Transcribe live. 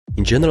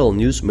In general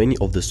news, many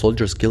of the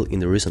soldiers killed in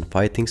the recent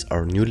fightings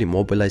are newly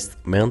mobilized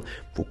men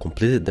who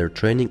completed their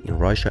training in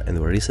Russia and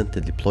were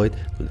recently deployed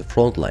to the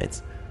front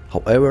lines.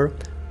 However,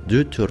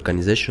 due to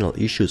organizational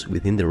issues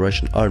within the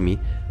Russian army,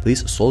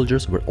 these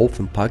soldiers were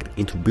often packed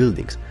into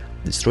buildings,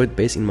 destroyed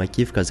base in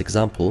Makiivka as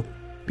example,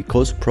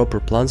 because proper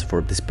plans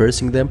for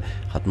dispersing them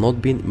had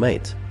not been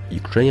made.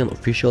 Ukrainian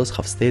officials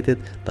have stated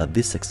that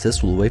this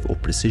successful wave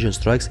of precision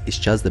strikes is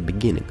just the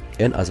beginning,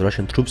 and as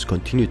Russian troops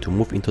continue to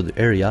move into the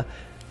area,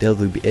 they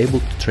will be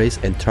able to trace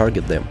and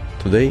target them.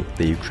 Today,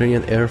 the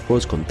Ukrainian Air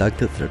Force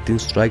conducted 13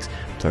 strikes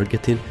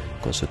targeting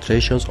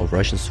concentrations of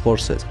Russian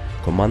forces,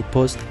 command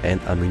posts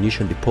and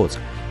ammunition depots,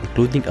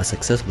 including a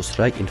successful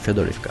strike in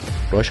Fedorivka.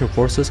 Russian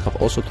forces have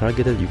also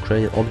targeted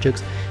Ukrainian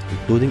objects,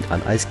 including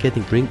an ice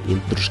skating rink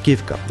in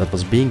Klishchiivka that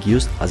was being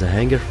used as a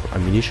hangar for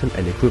ammunition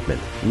and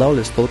equipment. Now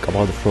let's talk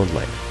about the front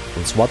line.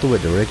 In Svatove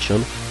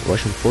Direction,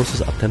 Russian forces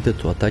attempted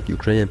to attack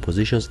Ukrainian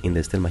positions in the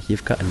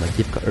Stelkmakhivka and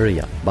Makiivka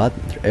area, but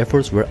their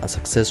efforts were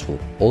unsuccessful.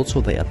 Also,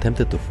 they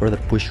attempted to further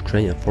push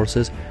Ukrainian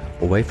forces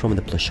away from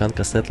the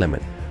Ploschanka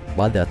settlement,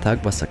 but the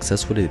attack was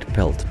successfully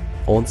repelled.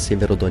 On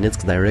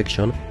SieveroDonetsk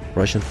Direction,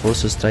 Russian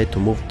forces tried to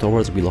move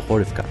towards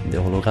Bilohorivka, the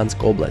Luhansk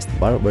Oblast,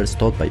 but were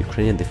stopped by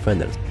Ukrainian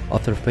defenders.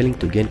 After failing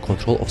to gain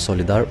control of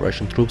Soledar,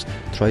 Russian troops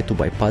tried to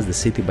bypass the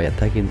city by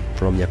attacking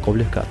from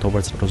Yakovlivka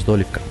towards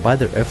Rozdolivka, but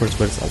their efforts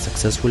were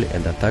unsuccessful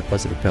and the attack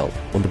was repelled.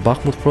 On the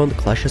Bakhmut Front,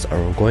 clashes are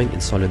ongoing in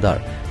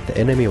Soledar. The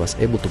enemy was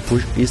able to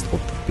push east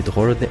of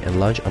Pidhorone and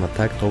launch an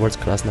attack towards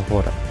Krasna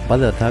Hora, but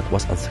the attack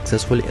was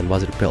unsuccessful and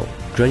was repelled.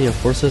 Ukrainian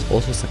forces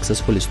also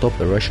successfully stopped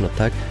the Russian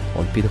attack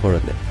on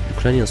Pidhorone.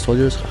 Ukrainian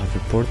soldiers have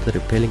reported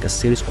repelling a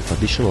series of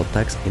additional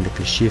attacks in the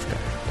Klishchiivka,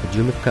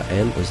 Kurdyumivka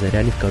and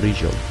Ozaryanivka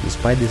region.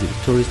 Despite these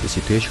victories, the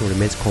situation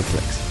remains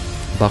complex.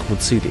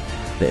 Bakhmut City.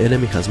 The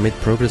enemy has made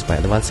progress by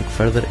advancing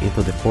further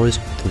into the forest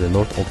to the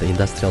north of the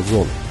industrial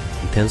zone.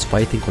 Intense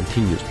fighting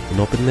continues. In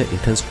Opidne,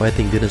 intense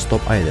fighting didn't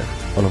stop either.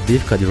 On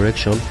Avdiivka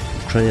direction,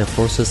 Ukrainian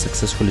forces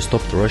successfully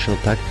stopped the Russian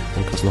attack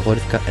on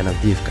Krasnohorivka and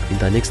Avdiivka. In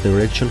the next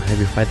direction,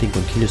 heavy fighting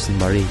continues in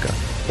Marinka.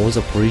 On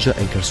Zaporizhia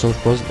and Kherson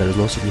fronts, there is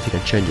no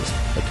significant changes.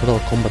 The total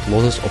combat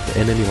losses of the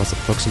enemy was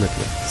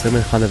approximately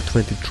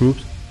 720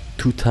 troops,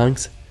 2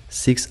 tanks,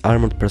 6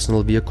 armored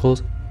personnel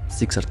vehicles,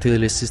 6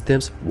 artillery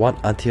systems, 1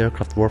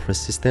 anti-aircraft warfare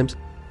systems,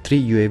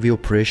 3 UAV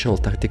operational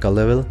tactical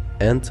level,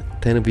 and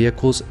 10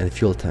 vehicles and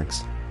fuel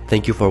tanks.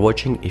 Thank you for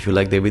watching. If you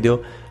like the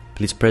video,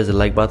 please press the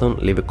like button,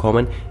 leave a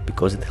comment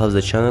because it helps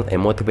the channel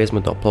and motivates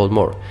me to upload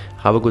more.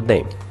 Have a good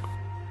day.